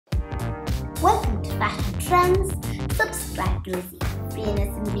fashion trends, subscribe to receive free and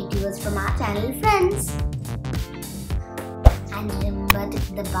awesome videos from our channel, friends. And remember to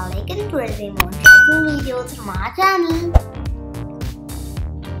hit the bell icon to receive more interesting videos from our channel.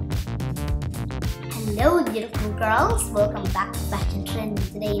 Hello beautiful girls, welcome back to Fashion Trends.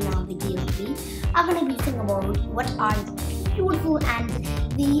 Today in our video we are going to be saying about what are the beautiful and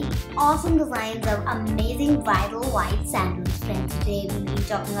the awesome designs of amazing bridal white sandals. Friends, today we will be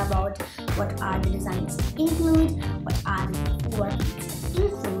talking about what are the designs to include, what are the workings to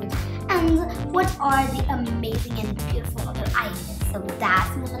include, and what are the amazing and beautiful other ideas. So with that,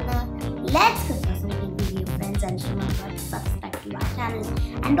 let's get to some video, friends, and remember to subscribe to our channel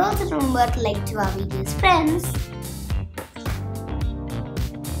and also remember to like to our videos, friends.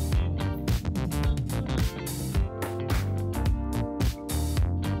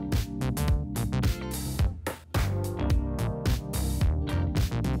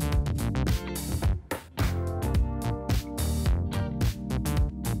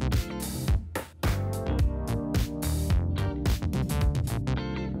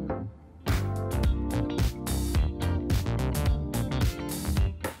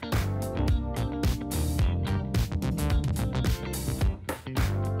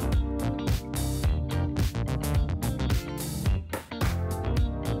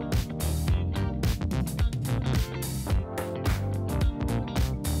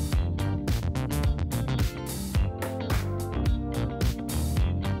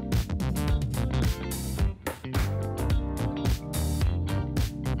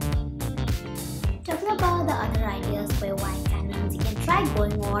 Talking about the other ideas for your white sandals, you can try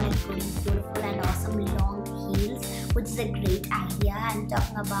going on including beautiful and awesome long heels, which is a great idea. And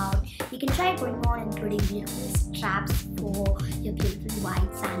talking about, you can try going on including beautiful straps for your beautiful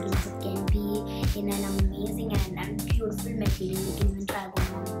white sandals. It can be in an amazing and beautiful material. You can even try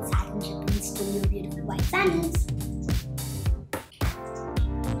going on with satin ribbons to your beautiful white sandals.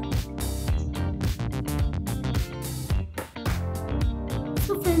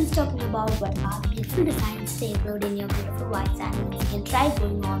 So friends, talking about what are the beautiful designs to include in your beautiful white sandals, you can try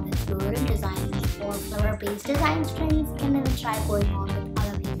going on with floral designs or flower based designs, friends. You can even try going on with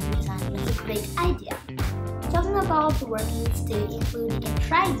other beautiful designs. It's a great idea. Talking about the workings to include, you can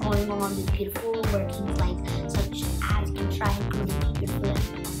try going on with beautiful workings like such as you can try including beautiful and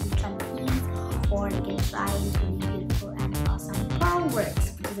awesome trapeze, or you can try including beautiful and awesome pearl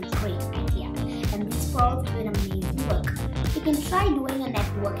works, which is a great idea. And these pearls do an amazing work. You can try doing a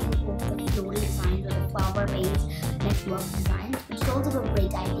networking over the floral designs or the flower-based network designs, which is also a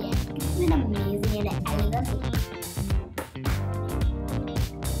great idea. It gives you an amazing and elegant look.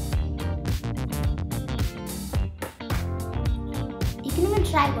 You can even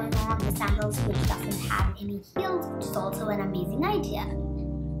try going on the sandals which doesn't have any heels, which is also an amazing idea.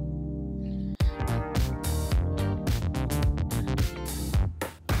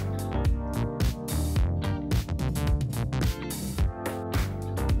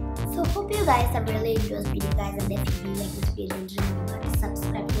 Hope you guys have really enjoyed this video, guys, and if you really like this video, remember to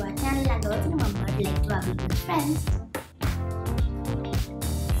subscribe to our channel and also remember to like to our videos, friends.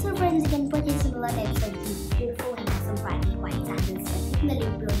 So friends, you can purchase similar types of these beautiful and awesome bridal white sandals by clicking the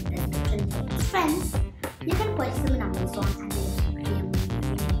link below in the description. Friends, you can purchase them in Amazon and they're really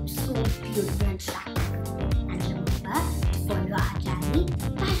amazing and so beautiful and attractive. And remember to follow our channel,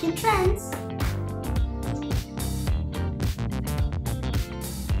 Fashion Trends.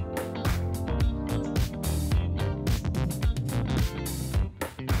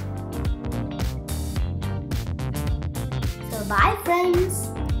 Bye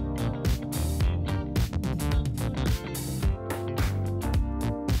friends!